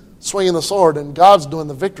just swinging the sword, and God's doing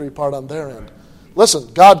the victory part on their end.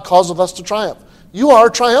 Listen, God causeth us to triumph. You are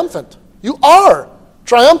triumphant. You are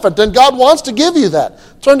triumphant, and God wants to give you that.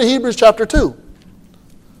 Turn to Hebrews chapter 2.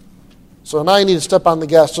 So now you need to step on the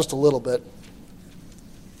gas just a little bit.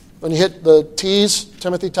 When you hit the T's,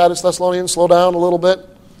 Timothy, Titus, Thessalonians, slow down a little bit.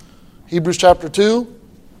 Hebrews chapter 2.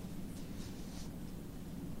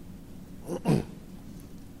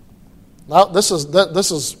 Now, this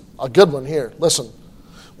is a good one here. Listen.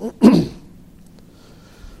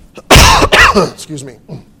 Excuse me.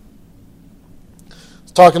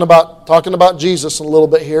 It's talking about Jesus a little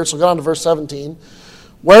bit here. So go on to verse 17.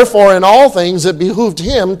 Wherefore in all things it behooved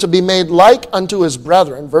him to be made like unto his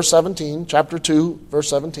brethren. Verse 17, chapter 2, verse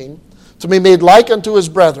 17. To be made like unto his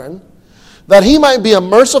brethren, that he might be a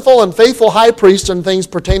merciful and faithful high priest in things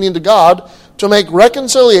pertaining to God, to make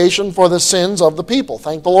reconciliation for the sins of the people.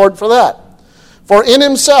 Thank the Lord for that. For in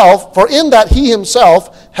that he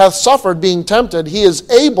himself hath suffered being tempted, he is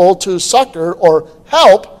able to succor or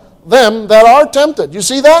help them that are tempted. You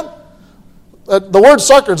see that? The word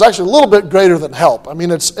succor is actually a little bit greater than help. I mean,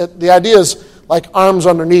 the idea is like arms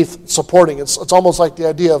underneath supporting. It's almost like the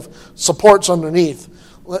idea of supports underneath.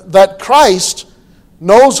 That Christ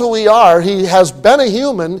knows who we are. He has been a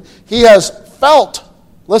human. He has felt,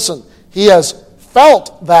 listen, he has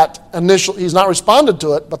felt that initial, he's not responded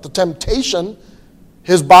to it, but the temptation,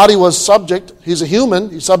 his body was subject, he's a human,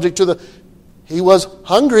 he's subject to he was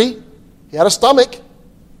hungry, he had a stomach,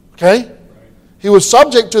 okay? He was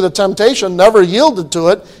subject to the temptation, never yielded to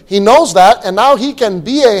it. He knows that, and now he can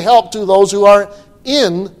be a help to those who are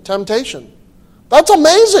in temptation. That's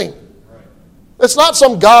amazing. It's not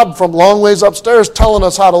some God from long ways upstairs telling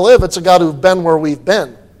us how to live. It's a God who's been where we've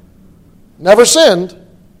been. Never sinned,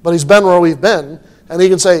 but he's been where we've been, and he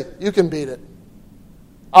can say, you can beat it.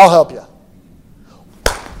 I'll help you.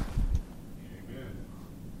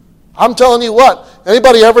 I'm telling you what,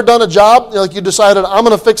 anybody ever done a job, like you decided, I'm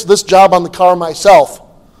going to fix this job on the car myself?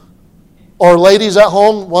 Or ladies at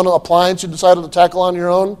home, one appliance you decided to tackle on your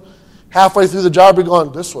own, halfway through the job you're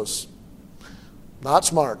going, this was not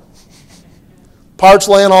smart. Parts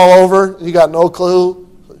laying all over, you got no clue.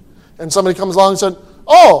 And somebody comes along and said,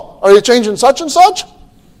 oh, are you changing such and such?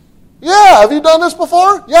 Yeah, have you done this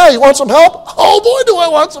before? Yeah, you want some help? Oh boy, do I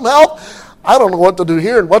want some help. I don't know what to do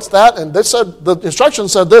here, and what's that? And they said, the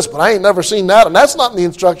instructions said this, but I ain't never seen that, and that's not in the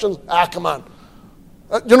instructions. Come on.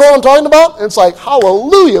 You know what I'm talking about? It's like,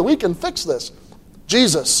 hallelujah, we can fix this.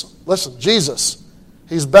 Jesus, listen, Jesus,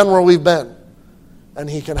 he's been where we've been, and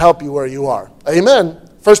he can help you where you are. Amen.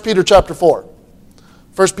 1 Peter chapter 4.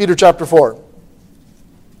 1 Peter chapter 4.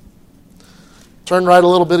 Turn right a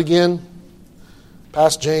little bit again.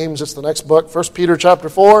 Past James, it's the next book. 1 Peter chapter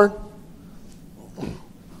 4.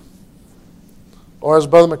 Or as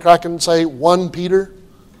Brother McCracken would say, 1 Peter.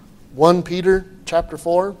 1 Peter chapter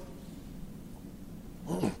 4.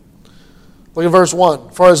 Look at verse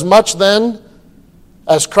 1. For as much then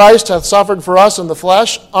as Christ hath suffered for us in the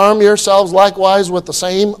flesh, arm yourselves likewise with the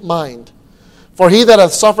same mind. For he that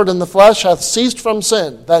hath suffered in the flesh hath ceased from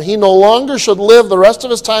sin, that he no longer should live the rest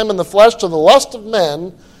of his time in the flesh to the lust of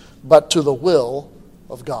men, but to the will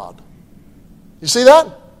of God. You see that?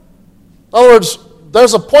 In other words,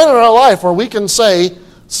 there's a point in our life where we can say,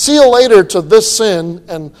 see you later to this sin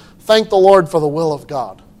and thank the Lord for the will of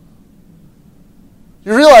God.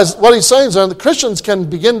 You realize what he's saying is that the Christians can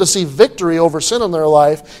begin to see victory over sin in their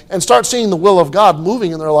life and start seeing the will of God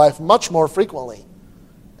moving in their life much more frequently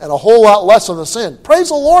and a whole lot less of the sin. Praise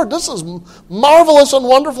the Lord. This is marvelous and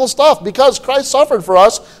wonderful stuff. Because Christ suffered for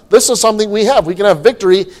us, this is something we have. We can have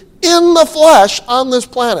victory in the flesh on this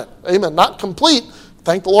planet. Amen. Not complete.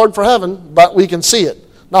 Thank the Lord for heaven, but we can see it.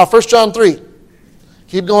 Now, 1 John 3.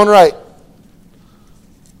 Keep going right.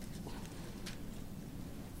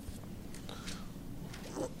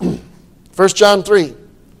 1 John 3.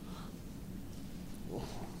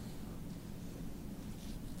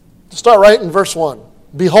 Start right in verse 1.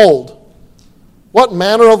 Behold, what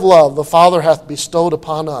manner of love the Father hath bestowed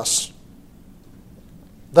upon us,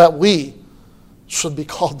 that we should be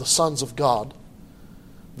called the sons of God.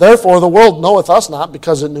 Therefore the world knoweth us not,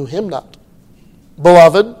 because it knew him not.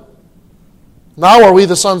 Beloved, now are we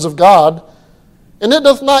the sons of God, and it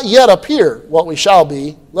doth not yet appear what we shall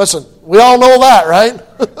be. Listen, we all know that, right?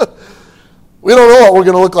 We don't know what we're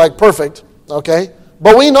going to look like perfect, okay?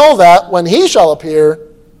 But we know that when he shall appear,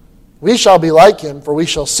 we shall be like him, for we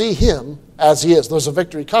shall see him as he is. There's a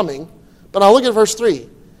victory coming. But now look at verse 3.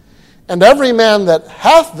 And every man that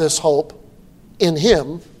hath this hope in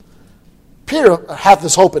him, hath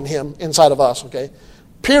this hope in him, inside of us, okay,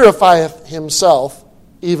 purifieth himself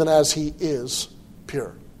even as he is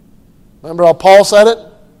pure. Remember how Paul said it?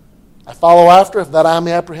 I follow after, if that I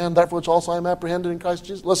may apprehend that for which also I am apprehended in Christ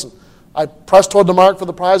Jesus. Listen, I press toward the mark for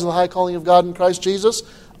the prize of the high calling of God in Christ Jesus.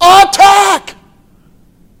 Attack!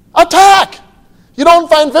 Attack! You don't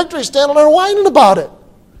find victory standing there whining about it.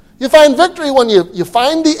 You find victory when you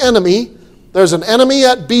find the enemy. There's an enemy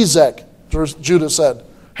at Bezek, Judah said.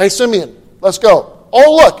 Hey, Simeon, let's go.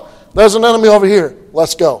 Oh, look, there's an enemy over here.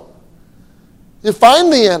 Let's go. You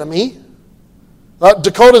find the enemy.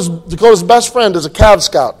 Dakota's best friend is a Cav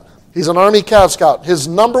Scout. He's an Army Cav Scout. His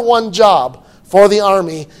number one job for the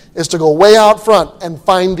Army is to go way out front and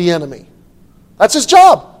find the enemy. That's his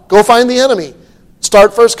job. Go find the enemy.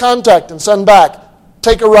 Start first contact and send back.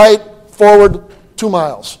 Take a right, forward 2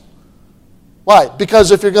 miles. Why?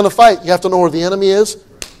 Because if you're going to fight, you have to know where the enemy is,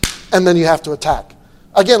 and then you have to attack.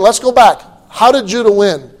 Again, let's go back. How did Judah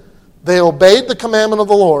win? They obeyed the commandment of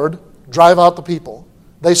the Lord, drive out the people.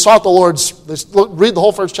 They sought the Lord's, read the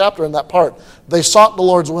whole first chapter in that part. They sought the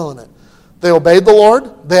Lord's will in it. They obeyed the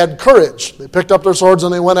Lord. They had courage. They picked up their swords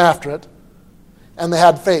and they went after it. And they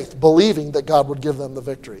had faith, believing that God would give them the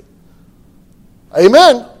victory.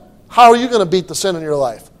 Amen. How are you going to beat the sin in your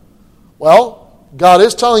life? Well, God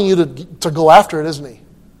is telling you to go after it, isn't he?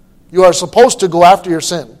 You are supposed to go after your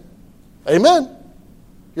sin. Amen.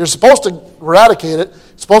 You're supposed to eradicate it.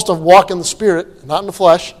 You're supposed to walk in the Spirit, not in the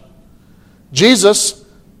flesh. Jesus,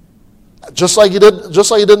 just like he did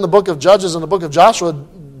in the book of Judges and the book of Joshua,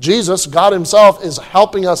 Jesus, God himself, is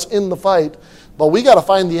helping us in the fight. But we got to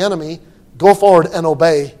find the enemy, go forward and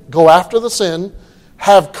obey. Go after the sin.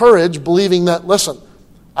 Have courage, believing that, listen,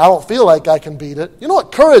 I don't feel like I can beat it. You know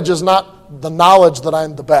what? Courage is not the knowledge that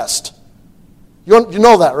I'm the best. You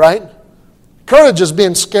know that, right? Courage is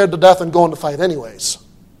being scared to death and going to fight anyways.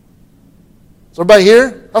 Is everybody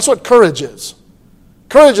here? That's what courage is.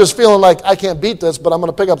 Courage is feeling like, I can't beat this, but I'm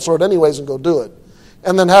going to pick up sword anyways and go do it.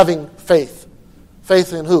 And then having faith.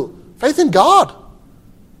 Faith in who? Faith in God.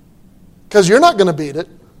 Because you're not going to beat it.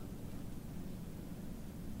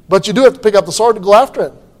 But you do have to pick up the sword to go after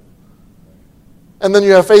it. And then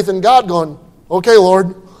you have faith in God going, okay,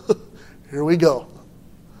 Lord, here we go.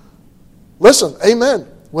 Listen, amen.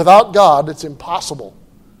 Without God, it's impossible.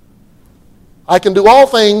 I can do all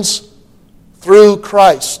things through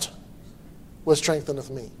Christ, which strengtheneth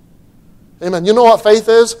me. Amen. You know what faith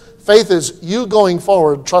is? Faith is you going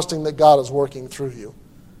forward, trusting that God is working through you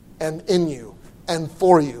and in you and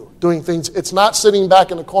for you, doing things. It's not sitting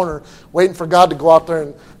back in a corner waiting for God to go out there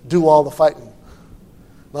and do all the fighting.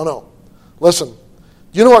 No. Listen,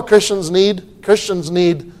 do you know what Christians need? Christians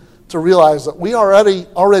need to realize that we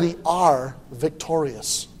already are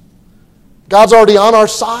victorious. God's already on our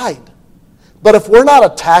side. But if we're not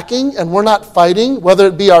attacking and we're not fighting, whether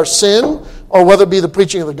it be our sin or whether it be the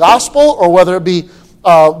preaching of the gospel or whether it be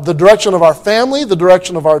the direction of our family, the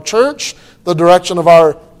direction of our church, the direction of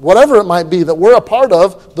our whatever it might be that we're a part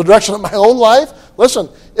of, the direction of my own life, listen,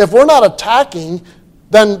 if we're not attacking,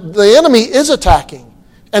 then the enemy is attacking.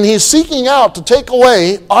 And he's seeking out to take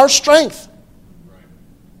away our strength.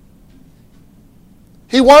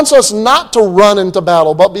 He wants us not to run into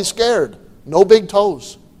battle, but be scared. No big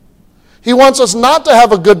toes. He wants us not to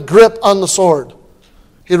have a good grip on the sword.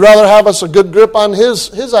 He'd rather have us a good grip on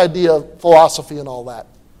his idea of philosophy and all that.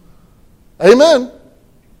 Amen.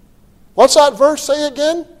 What's that verse say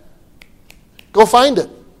again? Go find it.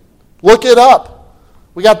 Look it up.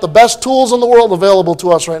 We got the best tools in the world available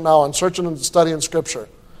to us right now on searching and studying Scripture.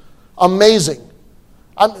 Amazing.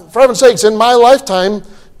 For heaven's sakes, in my lifetime,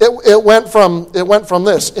 it went from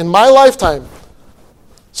this. In my lifetime,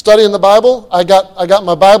 studying the Bible, I got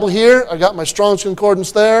my Bible here, I got my Strong's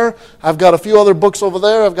Concordance there, I've got a few other books over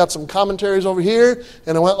there, I've got some commentaries over here,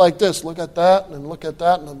 and it went like this. Look at that, and look at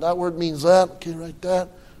that, and that word means that. Okay, write that.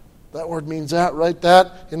 That word means that, write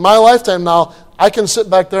that. In my lifetime now, I can sit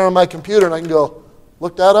back there on my computer and I can go,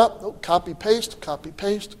 look that up. Oh, copy, paste, copy,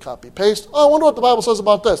 paste, copy, paste. Oh, I wonder what the Bible says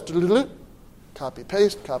about this. Copy,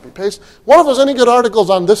 paste, copy, paste. Wonder if there's any good articles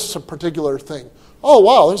on this particular thing. Oh,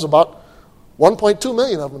 wow, there's about 1.2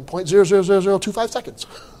 million of them, 0.000025 seconds.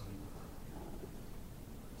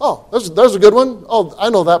 Oh, there's a good one. Oh, I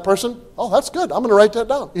know that person. Oh, that's good. I'm going to write that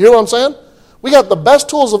down. You hear what I'm saying? We got the best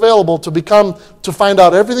tools available to find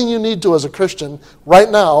out everything you need to as a Christian right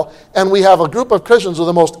now, and we have a group of Christians who are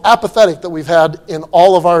the most apathetic that we've had in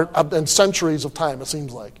all of in centuries of time, it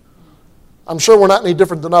seems like. I'm sure we're not any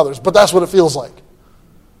different than others, but that's what it feels like.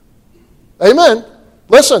 Amen.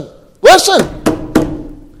 Listen.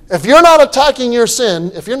 If you're not attacking your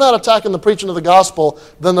sin, if you're not attacking the preaching of the gospel,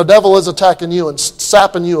 then the devil is attacking you and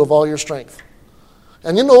sapping you of all your strength.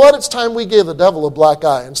 And you know what? It's time we gave the devil a black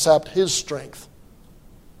eye and sapped his strength.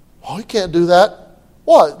 Oh, you can't do that.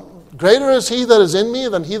 What? Greater is he that is in me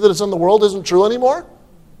than he that is in the world isn't true anymore?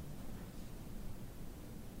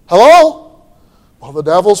 Hello? Well, the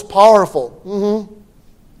devil's powerful. Mm-hmm.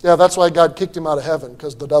 Yeah, that's why God kicked him out of heaven,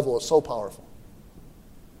 because the devil is so powerful.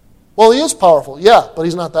 Well, he is powerful, yeah, but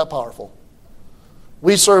he's not that powerful.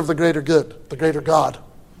 We serve the greater good, the greater God.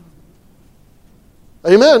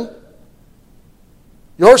 Amen.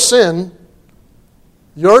 Your sin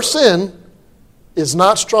is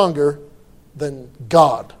not stronger than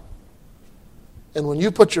God. And when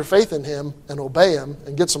you put your faith in him and obey him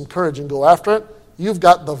and get some courage and go after it, you've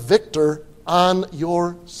got the victor on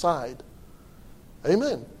your side.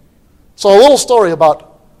 Amen. So a little story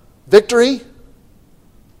about victory,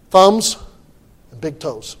 thumbs, and big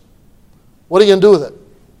toes. What are you going to do with it?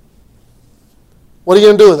 What are you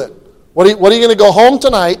going to do with it? What are you going to go home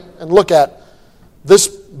tonight and look at? This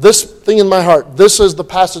thing in my heart. This is the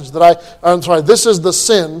passage this is the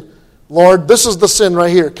sin. Lord, this is the sin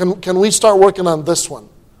right here. Can we start working on this one?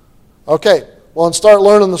 Okay. Well, and start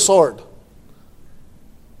learning the sword.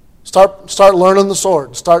 Start learning the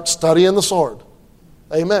sword. Start studying the sword.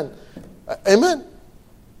 Amen. Amen.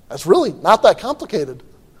 That's really not that complicated.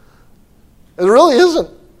 It really isn't.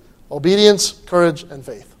 Obedience, courage, and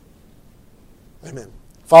faith. Amen.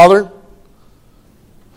 Father,